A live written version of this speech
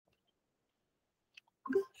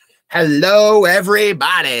Hello,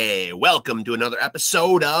 everybody. Welcome to another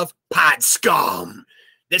episode of Pod Scum.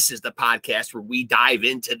 This is the podcast where we dive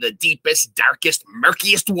into the deepest, darkest,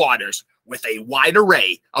 murkiest waters with a wide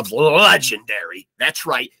array of legendary, that's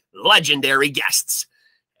right, legendary guests.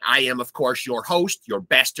 I am, of course, your host, your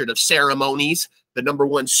bastard of ceremonies, the number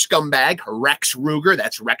one scumbag, Rex Ruger.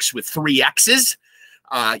 That's Rex with 3 X's.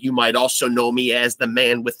 You might also know me as the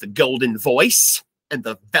man with the golden voice and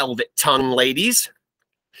the velvet tongue, ladies.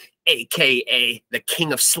 AKA the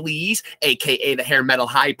King of Sleaze, AKA the Hair Metal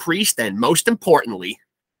High Priest, and most importantly,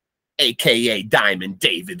 AKA Diamond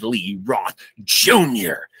David Lee Roth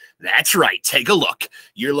Jr. That's right, take a look.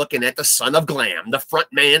 You're looking at the son of glam, the front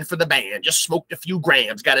man for the band, just smoked a few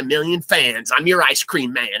grams, got a million fans. I'm your ice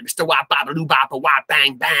cream man, Mr. Wop Baba Boppa Wop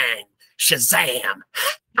Bang Bang. Shazam.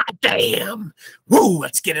 Hot damn. Woo,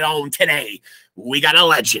 let's get it on today. We got a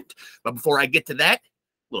legend. But before I get to that,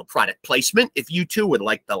 little product placement. If you too would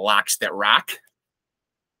like the locks that rock,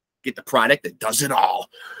 get the product that does it all.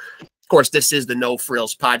 Of course, this is the No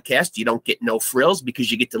Frills podcast. You don't get no frills because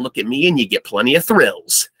you get to look at me and you get plenty of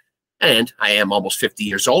thrills. And I am almost 50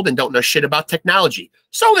 years old and don't know shit about technology.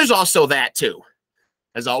 So there's also that too.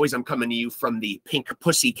 As always, I'm coming to you from the Pink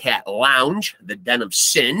Pussycat Lounge, the Den of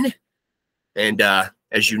Sin. And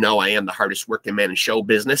as you know, I am the hardest working man in show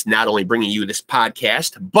business, not only bringing you this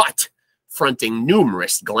podcast, but fronting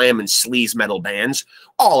numerous glam and sleaze metal bands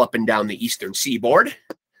all up and down the Eastern Seaboard.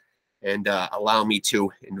 And allow me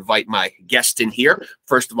to invite my guest in here.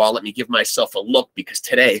 First of all, let me give myself a look because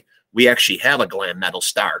today we actually have a glam metal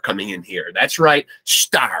star coming in here. That's right,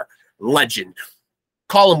 star, legend.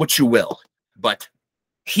 Call him what you will, but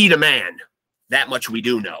he's a man. That much we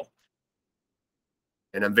do know.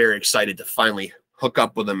 And I'm very excited to finally hook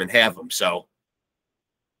up with him and have him. So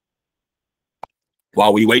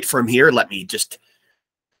while we wait for him here, let me just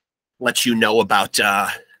let you know about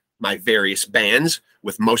my various bands,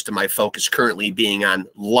 with most of my focus currently being on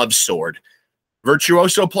Love Sword.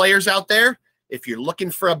 Virtuoso players out there, if you're looking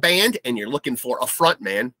for a band and you're looking for a front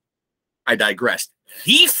man, I digress.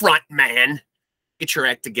 The front man, get your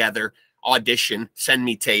act together, audition, send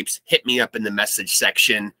me tapes, hit me up in the message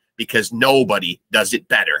section because nobody does it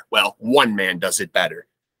better. Well, one man does it better.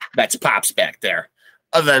 That's Pops back there.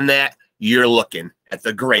 Other than that, you're looking at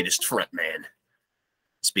the greatest front man.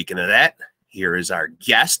 Speaking of that, here is our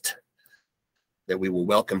guest that we will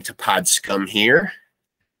welcome to Pod Scum here.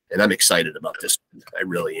 And I'm excited about this. I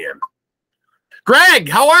really am. Greg,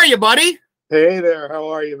 how are you, buddy? Hey there. How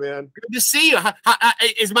are you, man? Good to see you.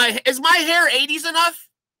 Is my hair 80s enough?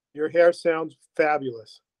 Your hair sounds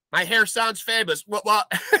fabulous. My hair sounds fabulous. Well,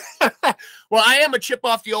 well, I am a chip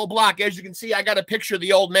off the old block. As you can see, I got a picture of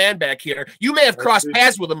the old man back here. You may have crossed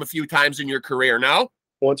paths with him a few times in your career, no?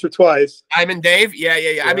 Once or twice. Diamond Dave?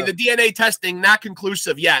 Yeah. I mean, the DNA testing, not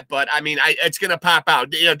conclusive yet, but I mean, it's going to pop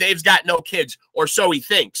out. You know, Dave's got no kids, or so he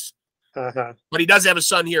thinks. But he does have a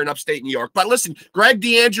son here in upstate New York. But listen, Greg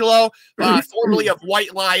D'Angelo, formerly of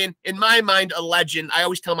White Lion, in my mind, a legend. I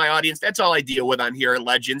always tell my audience, that's all I deal with on here,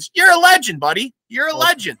 legends. You're a legend, buddy. You're a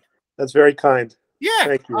legend. That's very kind. Yeah.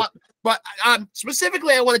 Thank you. But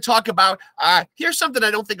specifically, I want to talk about, here's something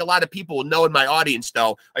I don't think a lot of people will know in my audience,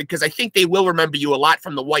 though, because I think they will remember you a lot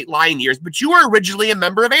from the White Lion years, but you were originally a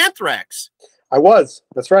member of Anthrax. I was.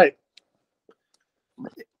 That's right.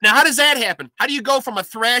 Now, how does that happen? How do you go from a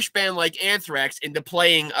thrash band like Anthrax into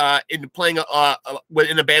playing in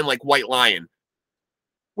a band like White Lion?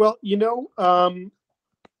 Well, you know,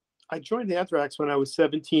 I joined Anthrax when I was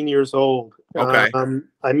 17 years old. Okay.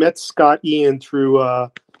 I met Scott Ian through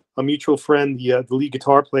a mutual friend, the lead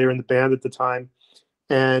guitar player in the band at the time.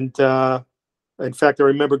 And in fact, I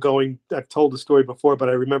remember I've told the story before, but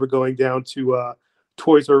I remember going down to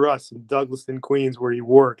Toys R Us in Douglaston, Queens, where he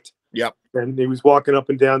worked. Yep. And he was walking up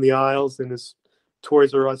and down the aisles in his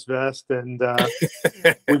Toys R Us vest. And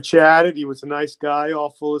we chatted. He was a nice guy,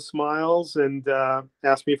 all full of smiles, and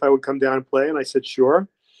asked me if I would come down and play. And I said, sure.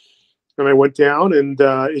 And I went down, and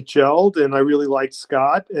it gelled, and I really liked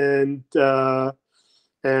Scott, and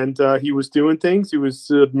he was doing things. He was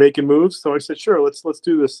making moves. So I said, sure, let's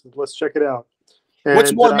do this. Let's check it out. And,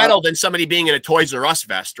 what's more metal than somebody being in a Toys R Us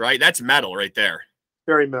vest, right? That's metal right there.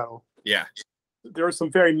 Very metal. Yeah. There are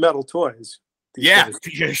some very metal toys. Yeah,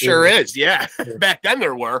 sure is. Yeah. Back then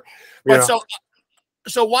there were. But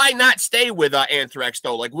so why not stay with Anthrax,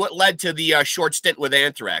 though? Like, what led to the short stint with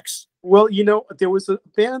Anthrax? Well, you know, there was a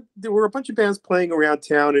band. There were a bunch of bands playing around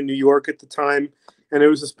town in New York at the time, and there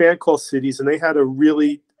was this band called Cities, and they had a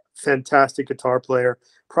really fantastic guitar player,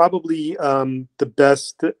 probably the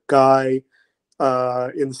best guy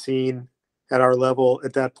in the scene at our level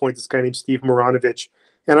at that point. This guy named Steve Maranovich,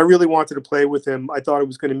 and I really wanted to play with him. I thought it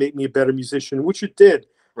was going to make me a better musician, which it did.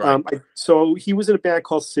 Right. So he was in a band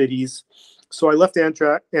called Cities. So I left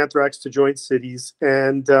Anthrax to join Cities,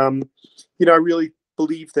 and I really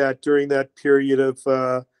believe that during that period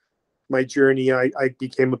of my journey, I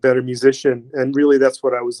became a better musician, and really that's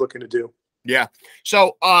what I was looking to do. Yeah.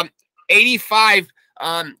 So 85.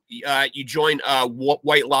 You joined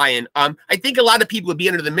White Lion. I think a lot of people would be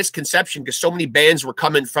under the misconception because so many bands were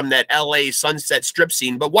coming from that LA Sunset Strip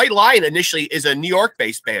scene. But White Lion initially is a New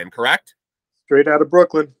York-based band, correct? Straight out of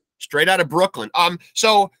Brooklyn. Straight out of Brooklyn.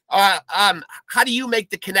 So how do you make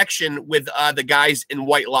the connection with the guys in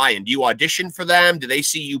White Lion? Do you audition for them? Do they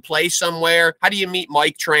see you play somewhere? How do you meet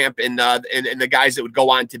Mike Tramp and the guys that would go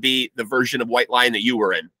on to be the version of White Lion that you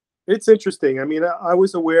were in? It's interesting. I mean, I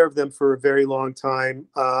was aware of them for a very long time.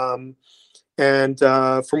 And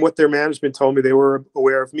from what their management told me, they were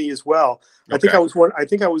aware of me as well. Okay. I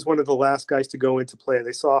think I was one of the last guys to go into play.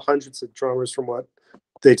 They saw hundreds of drummers from what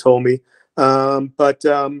they told me. But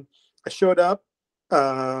I showed up,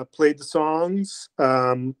 played the songs.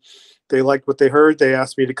 They liked what they heard. They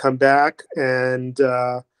asked me to come back and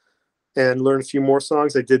learn a few more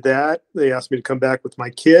songs. I did that. They asked me to come back with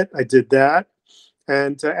my kit. I did that.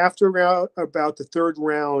 And after about the third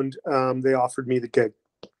round, they offered me the gig.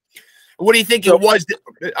 What do you think it was?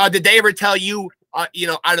 Did they ever tell you, out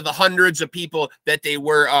of the hundreds of people that they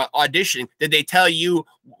were auditioning, did they tell you,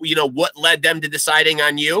 what led them to deciding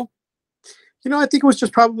on you? I think it was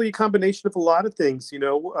just probably a combination of a lot of things.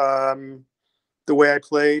 The way I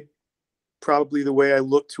played, probably the way I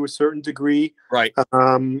looked to a certain degree. Right.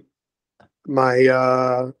 My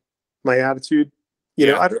attitude.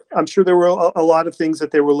 I'm sure there were a lot of things that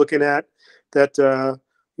they were looking at that,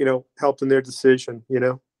 helped in their decision,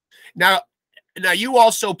 Now you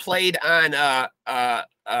also played on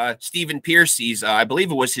Stephen Pearcy's, I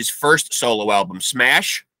believe it was his first solo album,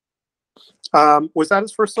 Smash. Was that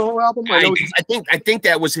his first solo album? I think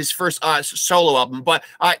that was his first solo album, but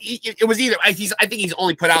it was either. I think he's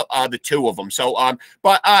only put out the two of them. So,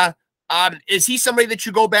 is he somebody that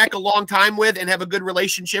you go back a long time with and have a good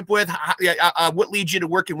relationship with? What leads you to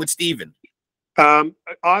working with Stephen?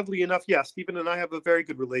 Oddly enough, yeah, Stephen and I have a very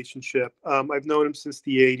good relationship. I've known him since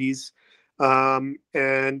the 80s.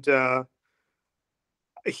 And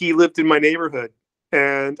he lived in my neighborhood.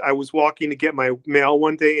 And I was walking to get my mail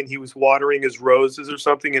one day, and he was watering his roses or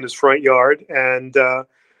something in his front yard. And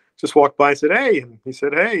just walked by and said, "Hey." And he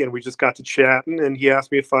said, "Hey." And we just got to chatting. And he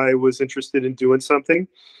asked me if I was interested in doing something.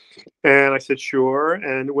 And I said, "Sure."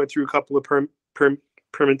 And went through a couple of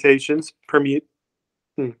permutations.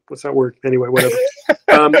 What's that word? Anyway, whatever.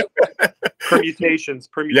 Permutations.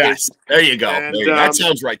 Yes, there you go. And, that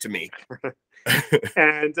sounds right to me.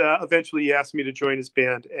 And eventually he asked me to join his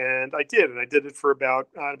band, and I did. And I did it for about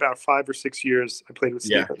 5 or 6 years. I played with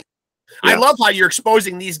Stephen. I love how you're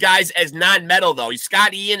exposing these guys as non-metal, though.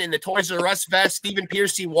 Scott Ian in the Toys R Us vest, Stephen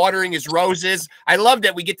Pearcy watering his roses. I love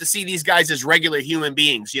that we get to see these guys as regular human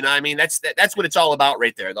beings. You know what I mean? That's what it's all about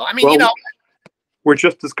right there, though. I mean, we're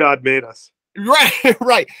just as God made us. Right,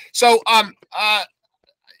 right. So,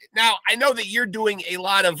 now I know that you're doing a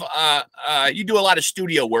lot of you do a lot of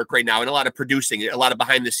studio work right now and a lot of producing, a lot of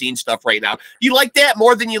behind the scenes stuff right now. Do you like that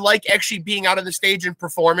more than you like actually being out on the stage and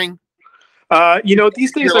performing?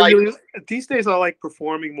 These days I like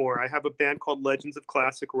performing more. I have a band called Legends of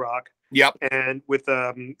Classic Rock. Yep. And with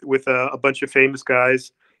a bunch of famous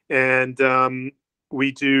guys, and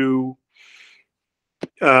we do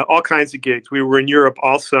all kinds of gigs. We were in Europe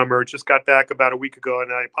all summer. Just got back about a week ago,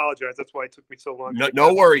 and I apologize. That's why it took me so long.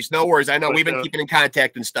 No worries, no worries. I know we've been keeping in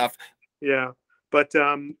contact and stuff. Yeah, it's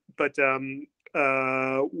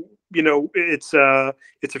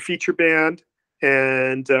a feature band,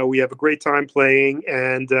 and we have a great time playing.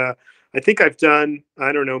 And I think I've done,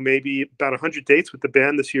 I don't know, maybe about 100 dates with the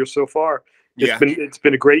band this year so far. It's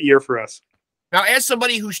been a great year for us. Now, as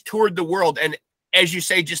somebody who's toured the world, and as you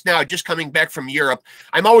say just now, just coming back from Europe,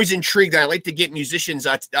 I'm always intrigued. I like to get musicians,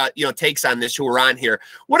 takes on this who are on here.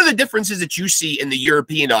 What are the differences that you see in the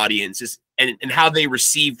European audiences and how they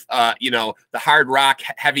receive, the hard rock,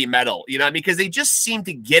 heavy metal? Because they just seem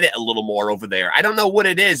to get it a little more over there. I don't know what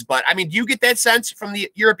it is, but I mean, do you get that sense from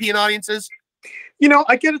the European audiences?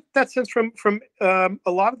 I get that sense from a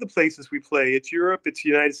lot of the places we play. It's Europe, it's the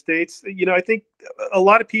United States. I think a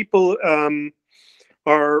lot of people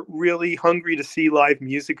are really hungry to see live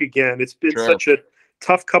music again. It's been such a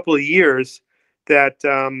tough couple of years that,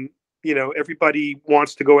 everybody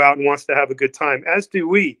wants to go out and wants to have a good time, as do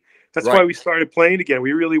we. That's why we started playing again.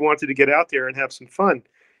 We really wanted to get out there and have some fun.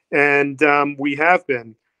 And we have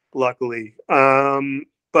been, luckily.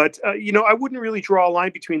 But I wouldn't really draw a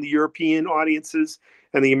line between the European audiences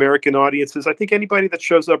and the American audiences. I think anybody that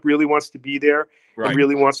shows up really wants to be there and Right.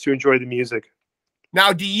 really wants to enjoy the music.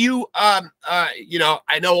 Now, do you, you know,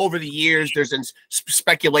 I know over the years there's been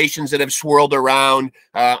speculations that have swirled around.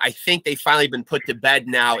 I think they've finally been put to bed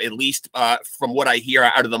now, at least from what I hear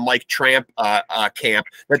out of the Mike Tramp camp,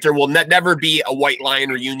 that there will never be a White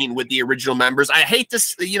Lion reunion with the original members. I hate to,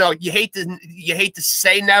 you know, you hate to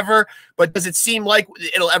say never, but does it seem like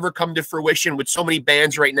it'll ever come to fruition with so many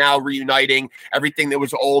bands right now reuniting? Everything that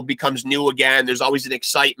was old becomes new again. There's always an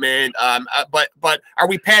excitement. But are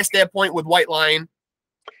we past that point with White Lion?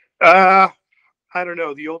 I don't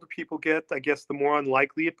know. The older people get, I guess, the more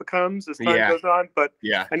unlikely it becomes as time goes on. But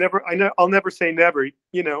yeah, I'll never say never.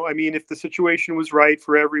 You know, I mean, if the situation was right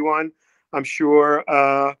for everyone, I'm sure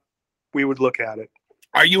we would look at it.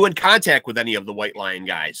 Are you in contact with any of the White Lion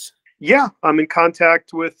guys? Yeah, I'm in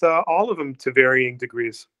contact with all of them to varying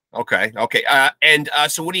degrees. Okay.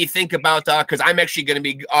 So what do you think about, because I'm actually going to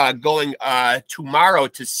be going tomorrow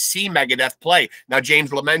to see Megadeth play. Now, James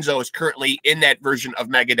Lomenzo is currently in that version of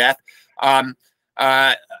Megadeth.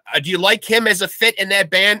 Do you like him as a fit in that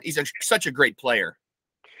band? He's such a great player.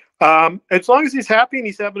 As long as he's happy and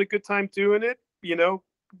he's having a good time doing it, you know,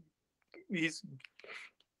 he's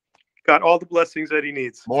got all the blessings that he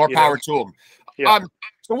needs. More power to him. Yeah.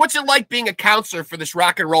 So what's it like being a counselor for this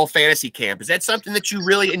rock and roll fantasy camp? Is that something that you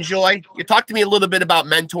really enjoy? You talk to me a little bit about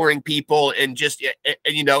mentoring people and just,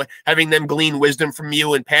 you know, having them glean wisdom from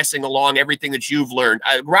you and passing along everything that you've learned.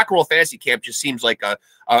 Rock and roll fantasy camp just seems like a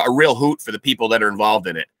real hoot for the people that are involved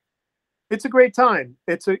in it. It's a great time.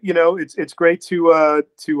 It's it's great to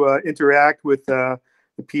interact with the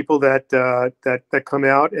people that come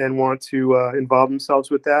out and want to involve themselves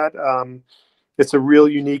with that. It's a real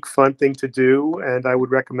unique, fun thing to do, and I would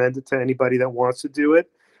recommend it to anybody that wants to do it.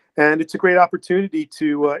 And it's a great opportunity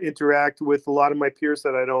to interact with a lot of my peers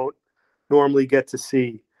that I don't normally get to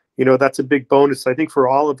see. You know, that's a big bonus, I think, for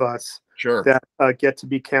all of us. Sure. That get to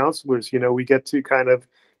be counselors. You know, we get to kind of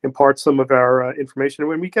impart some of our information,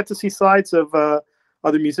 and we get to see sides of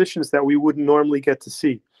other musicians that we wouldn't normally get to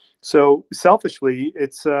see. So selfishly,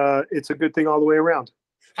 it's a good thing all the way around.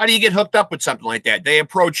 How do you get hooked up with something like that? They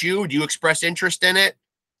approach you. Do you express interest in it?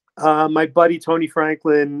 My buddy Tony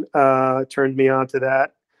Franklin turned me on to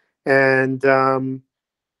that, and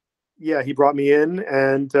yeah, he brought me in,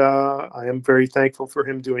 and I am very thankful for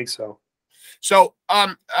him doing so. So,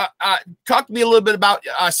 talk to me a little bit about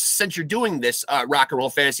since you're doing this rock and roll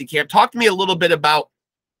fantasy camp. Talk to me a little bit about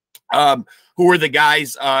who are the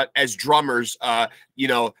guys as drummers, you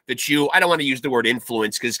know, that you, I don't want to use the word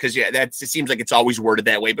influence because yeah, it seems like it's always worded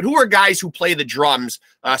that way, but who are guys who play the drums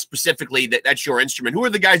specifically that's your instrument? Who are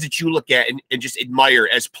the guys that you look at and just admire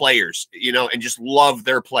as players, you know, and just love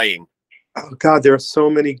their playing? Oh God, there are so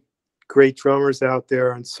many great drummers out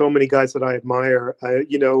there and so many guys that I admire.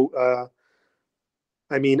 You know,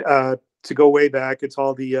 I mean, to go way back, it's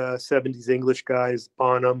all the 70s English guys,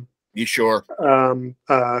 Bonham. You sure?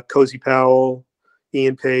 Cozy Powell,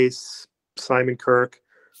 Ian Pace, Simon Kirk.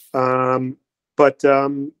 But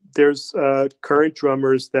there's current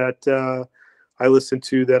drummers that I listen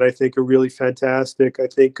to that I think are really fantastic. I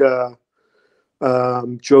think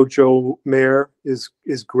Jojo Mayer is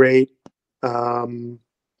great. Tommy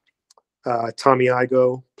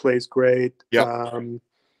Igoe plays great. Yeah.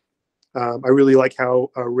 I really like how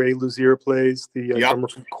Ray Luzier plays, the drummer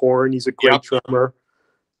from Korn. He's a great drummer.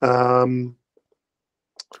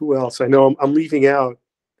 Who else? I know I'm leaving out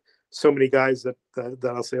so many guys that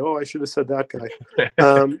I'll say, oh, I should have said that guy.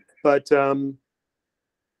 But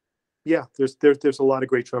yeah, there's a lot of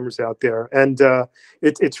great drummers out there, and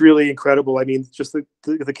it's really incredible. I mean, just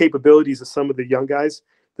the capabilities of some of the young guys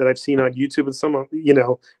that I've seen on YouTube, and some of, you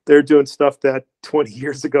know, they're doing stuff that 20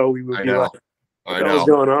 years ago we would be like, what was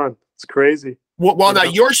going on? It's crazy. Well, now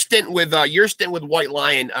your stint with White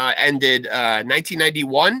Lion ended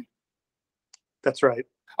 1991. That's right.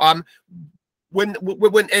 When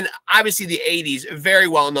and obviously the 80s, very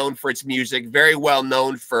well known for its music, very well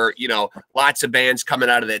known for, you know, lots of bands coming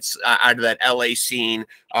out of that LA scene.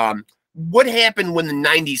 What happened when the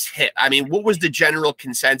 90s hit? I mean, what was the general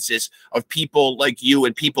consensus of people like you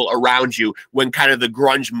and people around you when kind of the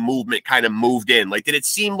grunge movement kind of moved in? Like, did it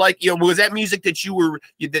seem like, you know, was that music that you were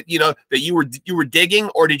digging,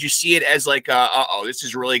 or did you see it as like, oh, this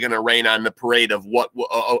is really going to rain on the parade of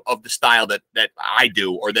of the style that I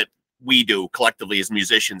do, or that we do collectively as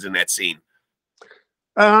musicians in that scene?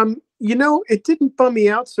 You know, it didn't bum me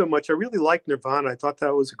out so much. I really liked Nirvana. I thought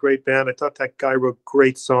that was a great band. I thought that guy wrote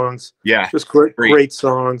great songs. Yeah, just great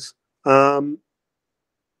songs. And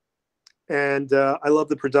I love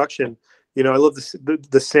the production. You know, I love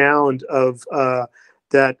the sound of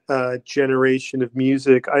generation of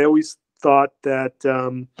music. I always thought that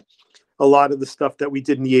a lot of the stuff that we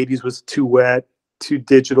did in the 80s was too wet, too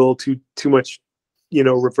digital, too much,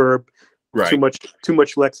 reverb, Right. too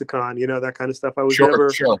much lexicon, that kind of stuff. I was Sure, never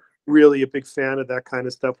sure. really a big fan of that kind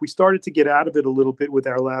of stuff. We started to get out of it a little bit with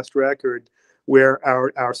our last record, where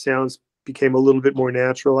our sounds became a little bit more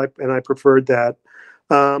natural, and I preferred that.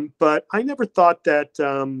 But I never thought that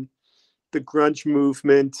the grunge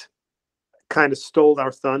movement kind of stole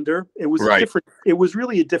our thunder. It was Right. different. It was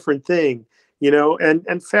really a different thing,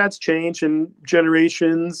 and fads change, and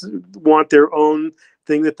generations want their own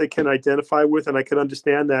thing that they can identify with, and I can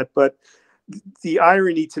understand that. But the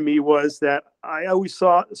irony to me was that I always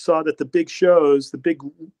saw that the big shows, the big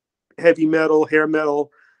heavy metal, hair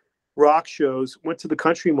metal, rock shows went to the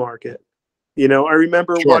country market. I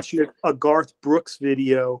remember Sure. watching a Garth Brooks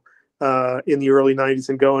video in the early 90s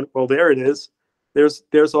and going, well, there it is. There's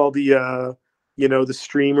all the the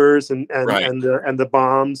streamers and Right. the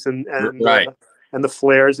bombs and Right. and the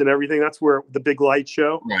flares and everything. That's where the big light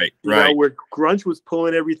show. Right. Where grunge was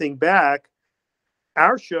pulling everything back.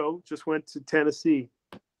 Our show just went to Tennessee.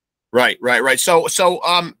 Right. So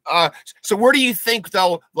where do you think,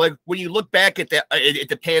 though, like when you look back at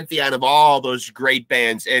the pantheon of all those great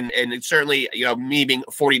bands, and it's certainly, me being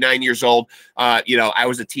 49 years old, I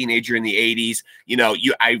was a teenager in the 80s.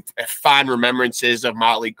 I have fond remembrances of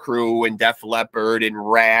Motley Crue and Def Leppard and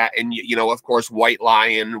RATT, and of course White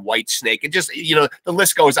Lion, White Snake, and just the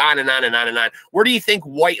list goes on and on and on and on. Where do you think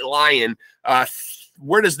White Lion?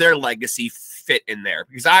 Where does their legacy fit in there?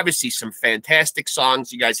 Because obviously some fantastic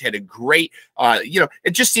songs. You guys had a great,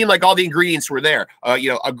 it just seemed like all the ingredients were there.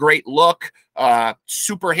 A great look,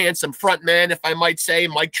 super handsome frontman, if I might say,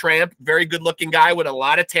 Mike Tramp, very good looking guy with a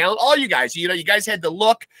lot of talent. All you guys, you guys had the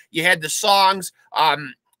look, you had the songs.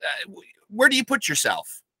 Where do you put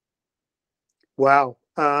yourself? Wow.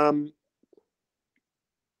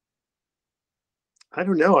 I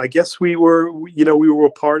don't know. I guess we were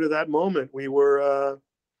a part of that moment. We were,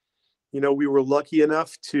 we were lucky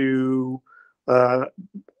enough to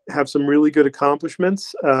have some really good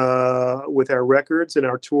accomplishments with our records and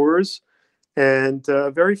our tours, and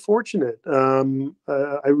very fortunate.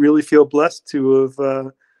 I really feel blessed to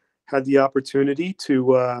have had the opportunity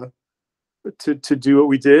to do what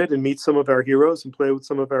we did and meet some of our heroes and play with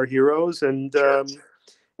some of our heroes, and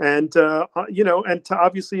and to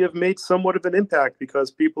obviously have made somewhat of an impact, because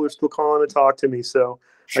people are still calling to talk to me. So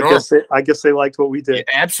Sure. I guess they liked what we did. Yeah,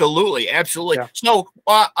 absolutely. Yeah. So,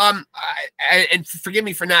 and forgive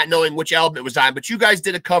me for not knowing which album it was on, but you guys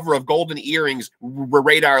did a cover of Golden Earrings,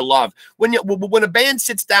 Radar Love. When a band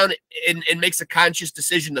sits down and makes a conscious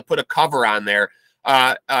decision to put a cover on there,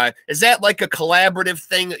 is that like a collaborative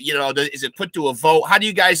thing? Is it put to a vote? How do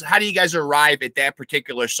you guys arrive at that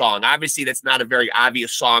particular song? Obviously, that's not a very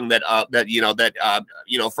obvious song for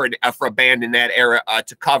a band in that era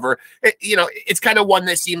to cover. It's kind of one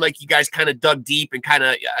that seemed like you guys kind of dug deep and kind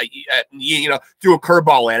of threw a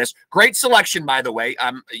curveball at us. Great selection, by the way.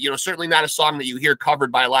 Certainly not a song that you hear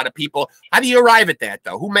covered by a lot of people. How do you arrive at that,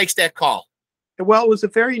 though? Who makes that call? Well, it was a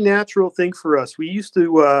very natural thing for us. We used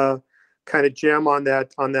to kind of jam on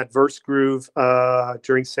that verse groove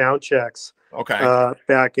during sound checks. Okay.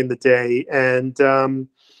 Back in the day, and it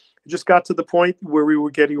just got to the point where we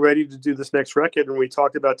were getting ready to do this next record, and we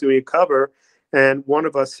talked about doing a cover, and one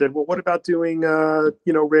of us said, well, what about doing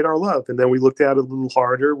Radar Love? And then we looked at it a little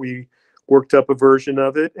harder. We worked up a version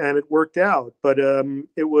of it, and it worked out. But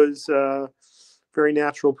it was a very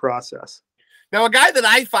natural process. Now, a guy that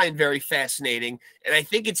I find very fascinating, and I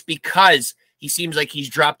think it's because he seems like he's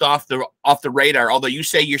dropped off the radar, although you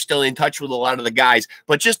say you're still in touch with a lot of the guys,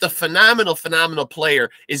 but just a phenomenal player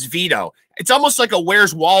is Vito. It's almost like a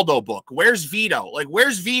Where's Waldo book. Where's Vito? Like,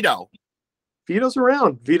 where's Vito? Vito's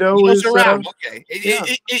around. Vito's around. Okay. Yeah.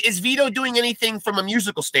 Is Vito doing anything from a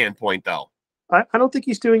musical standpoint, though? I don't think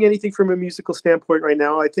he's doing anything from a musical standpoint right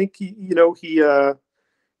now. I think he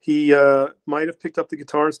might have picked up the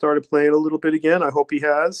guitar and started playing a little bit again. I hope he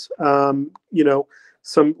has.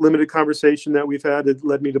 Some limited conversation that we've had had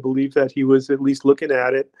led me to believe that he was at least looking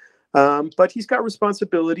at it. But he's got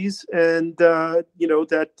responsibilities, and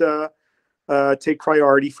that take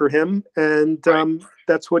priority for him, and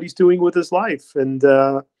that's what he's doing with his life. And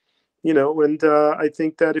I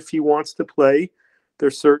think that if he wants to play,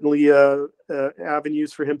 there's certainly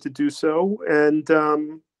avenues for him to do so, and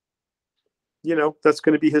that's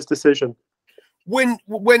going to be his decision. When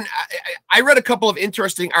I read a couple of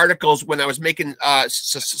interesting articles when I was making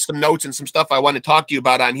some notes and some stuff I want to talk to you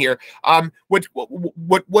about on here. Where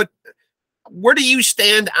do you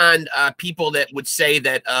stand on people that would say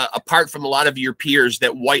that apart from a lot of your peers,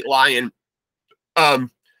 that White Lion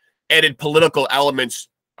added political elements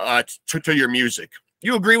to your music.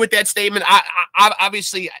 You agree with that statement?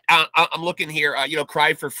 Obviously, I'm looking here.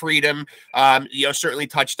 Cry for Freedom. Certainly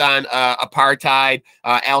touched on apartheid,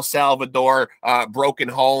 El Salvador, broken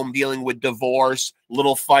home, dealing with divorce,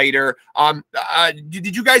 Little Fighter.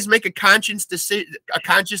 Did you guys make a conscious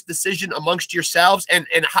decision amongst yourselves? And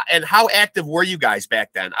how active were you guys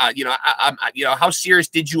back then? How serious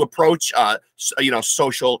did you approach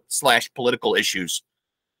social/political issues?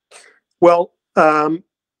 Well,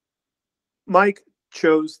 Mike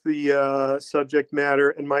chose the subject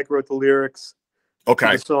matter, and Mike wrote the lyrics to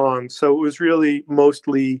the song. So it was really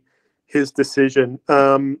mostly his decision,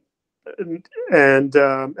 and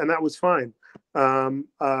that was fine.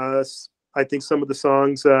 I think some of the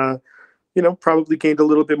songs, probably gained a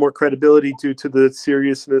little bit more credibility due to the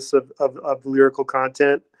seriousness of the lyrical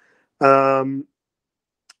content.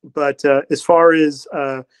 But as far as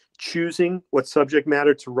choosing what subject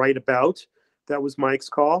matter to write about, that was Mike's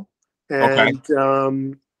call.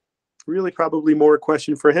 And really probably more a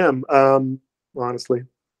question for him, honestly.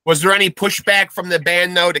 Was there any pushback from the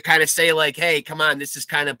band, though, to kind of say, like, hey, come on, this is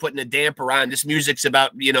kind of putting a damper on. This music's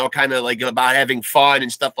about, kind of like about having fun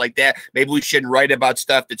and stuff like that. Maybe we shouldn't write about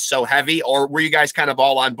stuff that's so heavy. Or were you guys kind of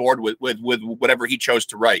all on board with whatever he chose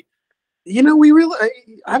to write? I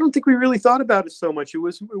don't think we really thought about it so much.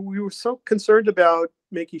 We were so concerned about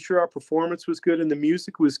making sure our performance was good and the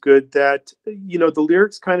music was good that, the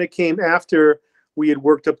lyrics kind of came after we had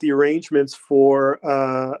worked up the arrangements for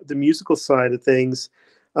the musical side of things.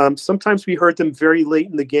 Sometimes we heard them very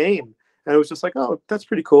late in the game, and it was just like, oh, that's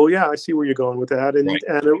pretty cool. Yeah, I see where you're going with that. And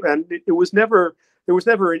it was never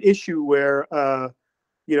an issue where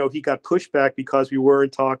he got pushback because we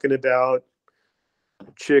weren't talking about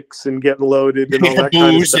chicks and getting loaded and all that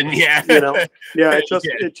kind of stuff.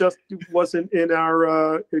 It just wasn't in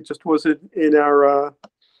our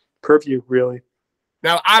purview, really.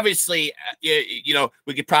 Now, obviously,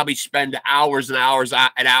 we could probably spend hours and hours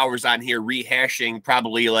on here rehashing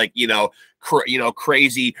probably like,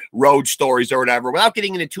 crazy road stories or whatever. Without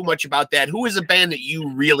getting into too much about that, who is a band that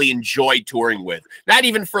you really enjoyed touring with? Not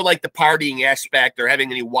even for like the partying aspect or having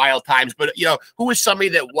any wild times, but, who is somebody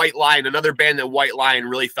that White Lion, another band that White Lion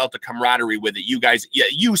really felt the camaraderie with it? You guys,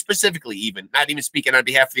 you specifically, even not even speaking on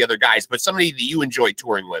behalf of the other guys, but somebody that you enjoyed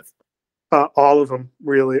touring with. All of them,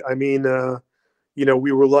 really. I mean,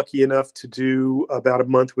 we were lucky enough to do about a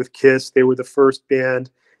month with Kiss. They were the first band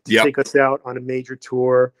to take us out on a major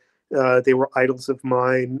tour. They were idols of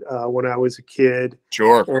mine when I was a kid.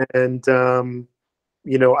 Sure. And, I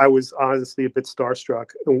was honestly a bit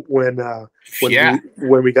starstruck when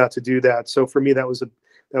we got to do that. So for me, that was a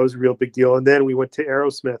real big deal. And then we went to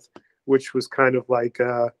Aerosmith, which was kind of like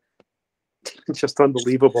just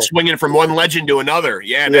unbelievable. Swinging from one legend to another.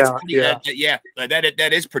 Yeah, that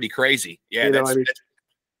is pretty crazy. Yeah,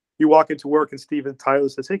 you walk into work and Steven Tyler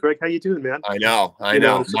says, "Hey, Greg, how you doing, man?" I know,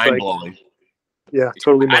 mind blowing. Yeah,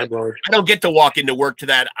 totally mind blowing. I don't get to walk into work to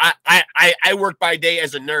that. I work by day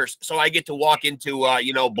as a nurse, so I get to walk into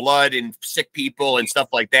blood and sick people and stuff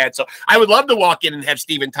like that. So I would love to walk in and have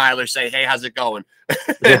Steven Tyler say, "Hey, how's it going?"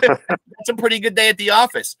 That's a pretty good day at the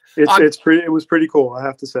office. It was pretty cool, I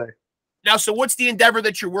have to say. Now, so what's the endeavor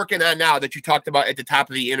that you're working on now that you talked about at the top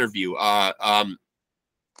of the interview?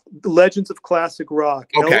 The Legends of Classic Rock.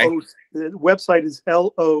 Okay. The website is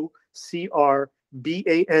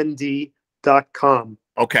locrband.com.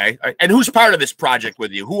 Okay. And who's part of this project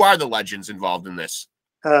with you? Who are the legends involved in this?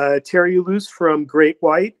 Terry Luce from Great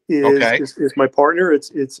White is my partner.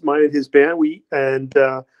 It's mine and his band. We're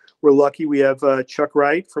lucky. We have Chuck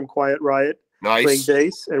Wright from Quiet Riot. Nice. Playing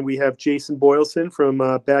bass, and we have Jason Boylston from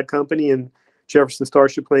Bad Company and Jefferson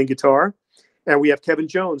Starship playing guitar, and we have Kevin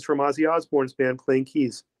Jones from Ozzy Osbourne's band playing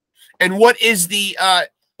keys. And what was the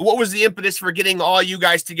impetus for getting all you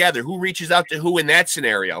guys together? Who reaches out to who in that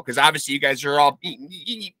scenario? Because obviously you guys are all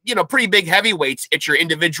pretty big heavyweights at your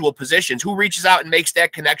individual positions. Who reaches out and makes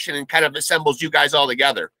that connection and kind of assembles you guys all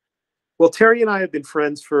together? Well, Terry and I have been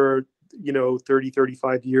friends for 30,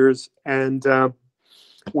 35 years, and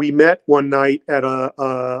we met one night at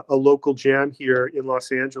a local jam here in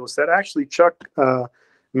Los Angeles that actually Chuck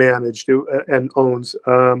managed and owns,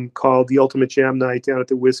 called the Ultimate Jam Night down at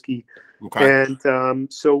the Whiskey. Okay. And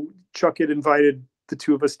so Chuck had invited the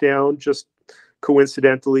two of us down just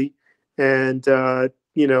coincidentally. And, and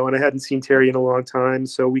I hadn't seen Terry in a long time.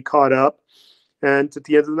 So we caught up. And at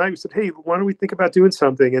the end of the night, we said, "Hey, why don't we think about doing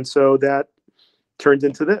something?" And so that turned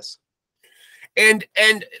into this.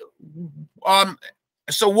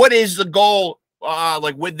 So what is the goal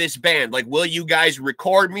like with this band? Like, will you guys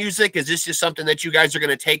record music? Is this just something that you guys are going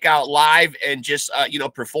to take out live and just, you know,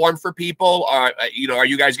 perform for people? Or, you know, are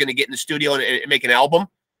you guys going to get in the studio and make an album?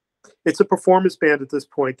 It's a performance band at this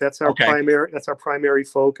point. That's our Okay. primary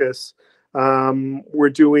focus. We're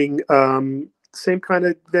doing same kind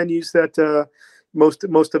of venues that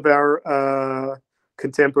most of our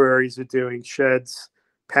contemporaries are doing: sheds,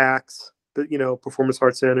 packs, you know, performance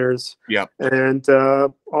art centers, Yep. and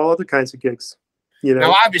all other kinds of gigs. You know,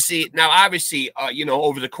 now obviously, you know,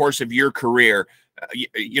 over the course of your career,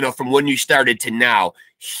 you know, from when you started to now,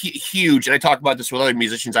 huge, and I talk about this with other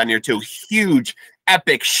musicians on here too, huge,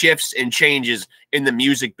 epic shifts and changes in the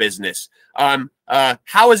music business. How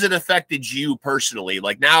has it affected you personally?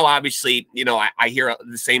 Like now, obviously, you know, I hear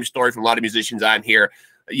the same story from a lot of musicians on here.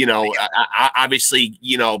 You know, obviously,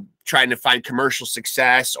 you know, trying to find commercial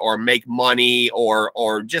success or make money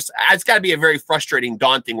or just, it's got to be a very frustrating,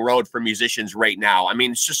 daunting road for musicians right now. I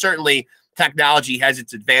mean, certainly technology has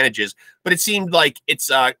its advantages, but it seemed like it's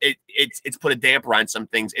put a damper on some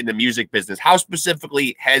things in the music business. How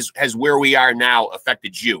specifically has where we are now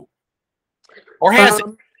affected you, or has it?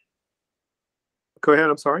 Go ahead.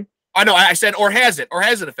 I'm sorry. I know I said, or has it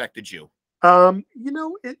affected you? You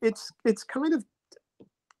know, it's kind of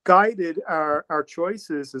guided our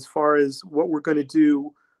choices as far as what we're going to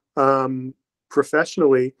do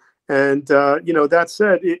professionally. And you know, that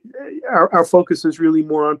said, our focus is really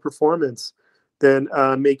more on performance than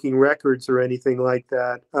making records or anything like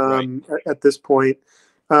that at this point.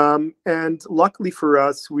 And luckily for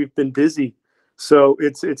us, we've been busy, so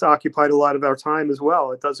it's occupied a lot of our time as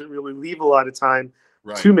well. It doesn't really leave a lot of time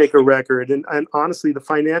to make a record. And honestly, the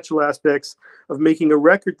financial aspects of making a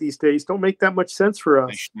record these days don't make that much sense for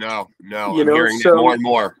us. No, you I'm know, hearing so, it more and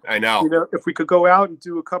more. I know. You know, if we could go out and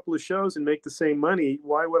do a couple of shows and make the same money,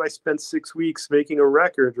 why would I spend 6 weeks making a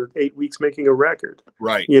record or 8 weeks making a record?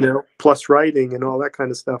 Right. You know, plus writing and all that kind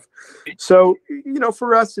of stuff. So, you know,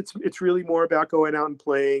 for us, it's really more about going out and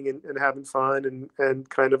playing and having fun and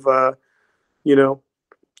kind of, you know,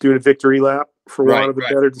 doing a victory lap, for want of a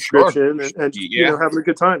better description, and you know, having a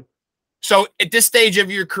good time. So at this stage of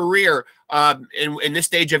your career, in this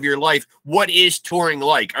stage of your life, what is touring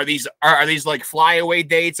like? Are these like flyaway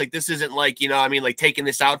dates? Like, this isn't like, you know, I mean, like taking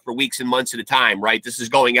this out for weeks and months at a time, right? This is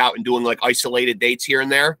going out and doing like isolated dates here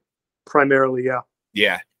and there. Primarily, yeah.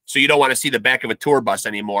 Yeah. So you don't want to see the back of a tour bus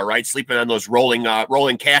anymore, right? Sleeping on those rolling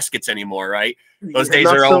caskets anymore, right? Those days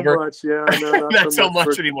are over. Much, yeah, no, not so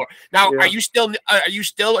much anymore. Now, are you still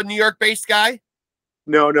a New York based guy?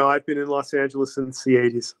 No, I've been in Los Angeles since the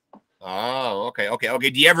 80s. Oh, okay.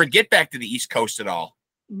 Do you ever get back to the East Coast at all?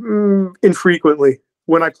 Infrequently,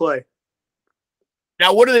 when I play.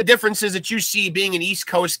 Now, what are the differences that you see being an East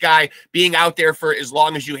Coast guy, being out there for as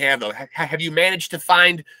long as you have, though? Have you managed to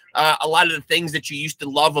find a lot of the things that you used to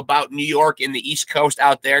love about New York in the East Coast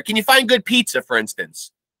out there? Can you find good pizza, for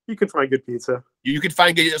instance? You can find good pizza. You can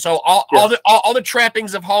find good. So all the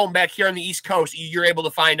trappings of home back here on the East Coast, you're able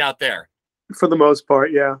to find out there. For the most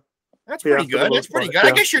part, yeah. That's pretty good. That's pretty good. Yeah.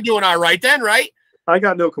 I guess you're doing all right then, right? I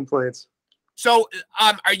got no complaints. So,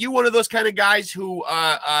 are you one of those kind of guys who,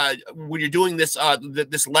 when you're doing this,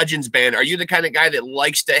 this Legends band, are you the kind of guy that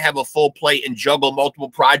likes to have a full plate and juggle multiple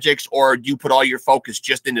projects, or do you put all your focus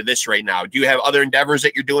just into this right now? Do you have other endeavors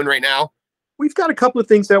that you're doing right now? We've got a couple of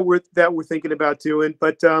things that we're thinking about doing,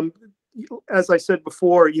 but as I said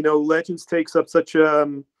before, you know, Legends takes up such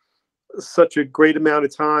a great amount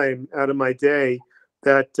of time out of my day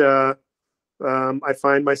that I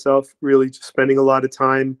find myself really just spending a lot of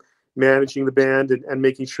time managing the band and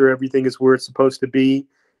making sure everything is where it's supposed to be,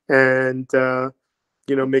 and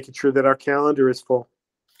you know, making sure that our calendar is full.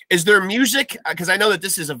 Is there music? Because I know that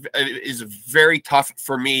this is very tough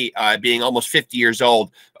for me, being almost 50 years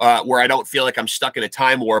old, where I don't feel like I'm stuck in a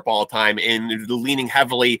time warp all the time and leaning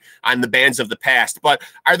heavily on the bands of the past. But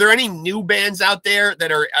are there any new bands out there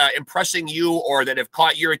that are impressing you or that have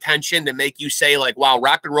caught your attention that make you say, like, wow,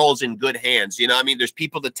 rock and roll is in good hands? You know, I mean, there's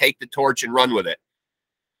people that take the torch and run with it.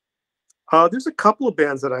 There's a couple of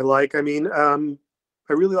bands that I like. I mean,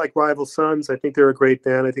 I really like Rival Sons. I think they're a great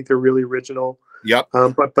band. I think they're really original. Yep.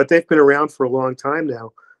 But they've been around for a long time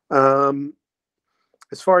now.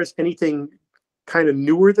 As far as anything kind of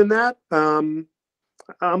newer than that, I'm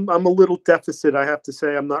a little deficit, I have to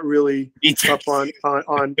say. I'm not really up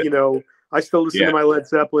on you know, I still listen to my Led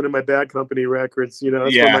Zeppelin and my Bad Company records. You know,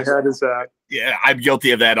 that's where my head is at. Yeah, I'm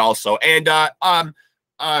guilty of that also. And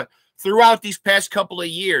throughout these past couple of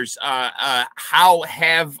years, how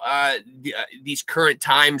have these current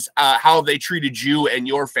times, how have they treated you and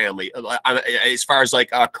your family as far as like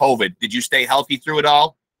COVID? Did you stay healthy through it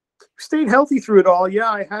all? stayed healthy through it all. Yeah,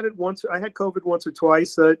 I had it once. I had COVID once or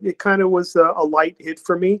twice. It kind of was a light hit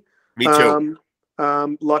for me. Me too.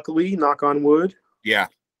 Luckily, knock on wood. Yeah.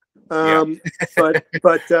 But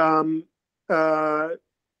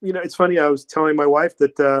you know, it's funny. I was telling my wife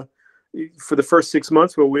that for the first 6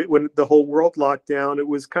 months when the whole world locked down, it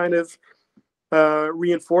was kind of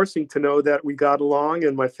reinforcing to know that we got along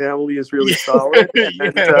and my family is really solid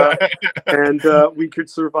and we could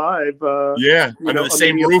survive under the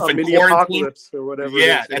same roof in quarantine apocalypse or whatever.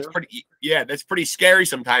 That's pretty scary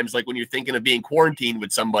sometimes, like when you're thinking of being quarantined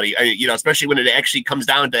with somebody, you know, especially when it actually comes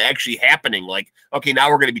down to actually happening, like, okay, now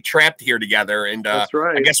we're going to be trapped here together, and that's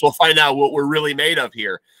right. I guess we'll find out what we're really made of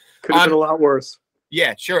here. Could have been a lot worse.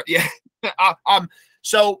 Yeah, sure. Yeah.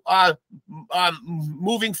 So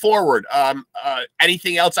moving forward,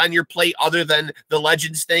 anything else on your plate other than the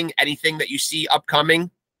Legends thing? Anything that you see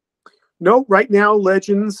upcoming? No, right now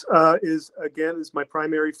Legends is my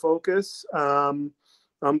primary focus. You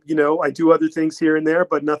know, I do other things here and there,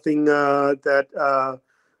 but nothing that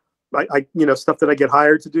I you know, stuff that I get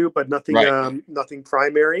hired to do, but nothing nothing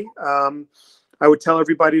primary. I would tell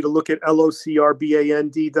everybody to look at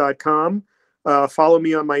locrband.com. Follow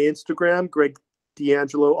me on my Instagram, Greg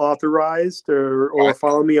D'Angelo Authorized, or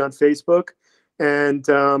follow me on Facebook. And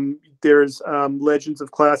there's Legends of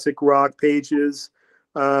Classic Rock pages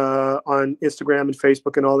on Instagram and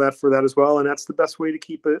Facebook and all that for that as well. And that's the best way to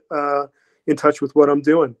keep it in touch with what I'm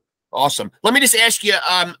doing. Awesome. Let me just ask you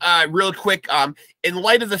real quick, in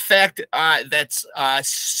light of the fact that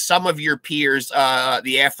some of your peers,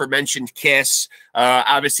 the aforementioned Kiss,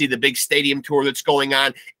 obviously the big stadium tour that's going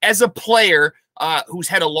on, as a player who's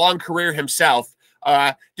had a long career himself,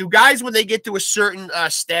 do guys, when they get to a certain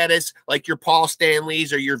status, like your Paul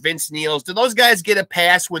Stanleys or your Vince Neils, do those guys get a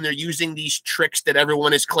pass when they're using these tricks that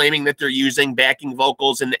everyone is claiming that they're using, backing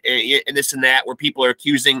vocals and this and that, where people are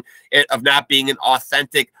accusing it of not being an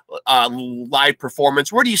authentic live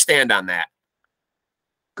performance? Where do you stand on that?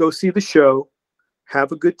 Go see the show,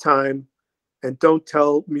 have a good time, and don't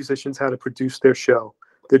tell musicians how to produce their show.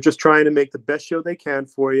 They're just trying to make the best show they can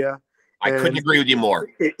for you. I couldn't agree with you more.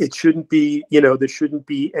 It shouldn't be, you know, there shouldn't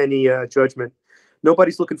be any judgment.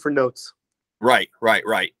 Nobody's looking for notes. Right.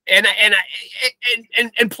 And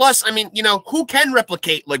plus, I mean, you know, who can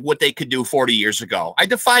replicate like what they could do 40 years ago? I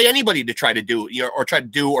defy anybody to try to do, you know, or try to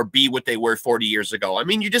do or be what they were 40 years ago. I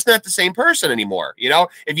mean, you're just not the same person anymore. You know,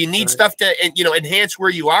 if you need stuff to, you know, enhance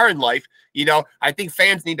where you are in life, you know, I think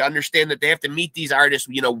fans need to understand that they have to meet these artists,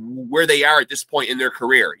 you know, where they are at this point in their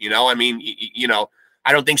career. You know, I mean, you know,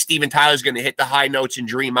 I don't think Steven Tyler's going to hit the high notes and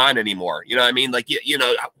dream on anymore. You know what I mean? Like, you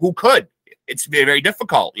know, who could? It's very, very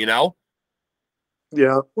difficult, you know?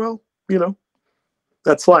 Yeah. Well, you know,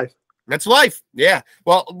 that's life. That's life. Yeah.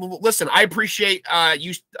 Well, listen, I appreciate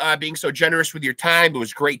you being so generous with your time. It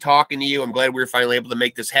was great talking to you. I'm glad we were finally able to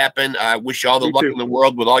make this happen. I wish you all the luck in the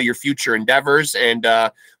world with all your future endeavors, and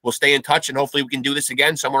we'll stay in touch, and hopefully we can do this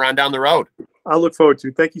again somewhere on down the road. I look forward to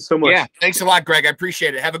it. Thank you so much. Yeah. Thanks a lot, Greg. I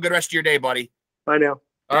appreciate it. Have a good rest of your day, buddy. Bye now.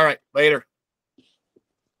 All right. Later.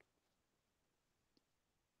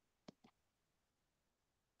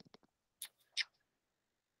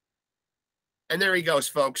 And there he goes,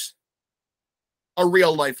 folks. A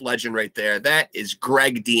real life legend right there. That is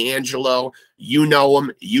Greg D'Angelo. You know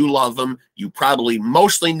him. You love him. You probably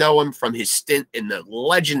mostly know him from his stint in the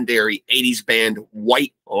legendary 80s band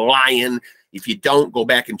White Lion. If you don't, go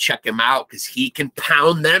back and check him out, because he can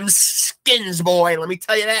pound them skins, boy. Let me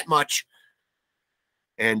tell you that much.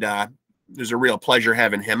 And there's a real pleasure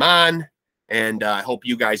having him on. And I hope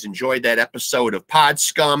you guys enjoyed that episode of Pod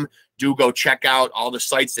Scum. Do go check out all the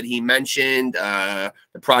sites that he mentioned, the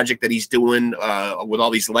project that he's doing with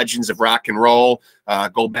all these legends of rock and roll.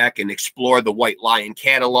 Go back and explore the White Lion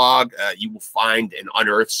catalog. You will find and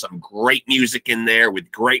unearth some great music in there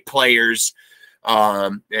with great players.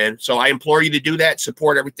 And so I implore you to do that.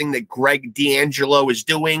 Support everything that Greg D'Angelo is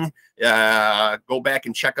doing. Go back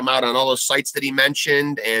and check him out on all those sites that he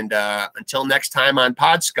mentioned. And until next time on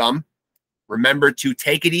Pod Scum, remember to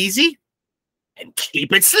take it easy and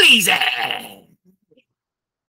keep it sleazy.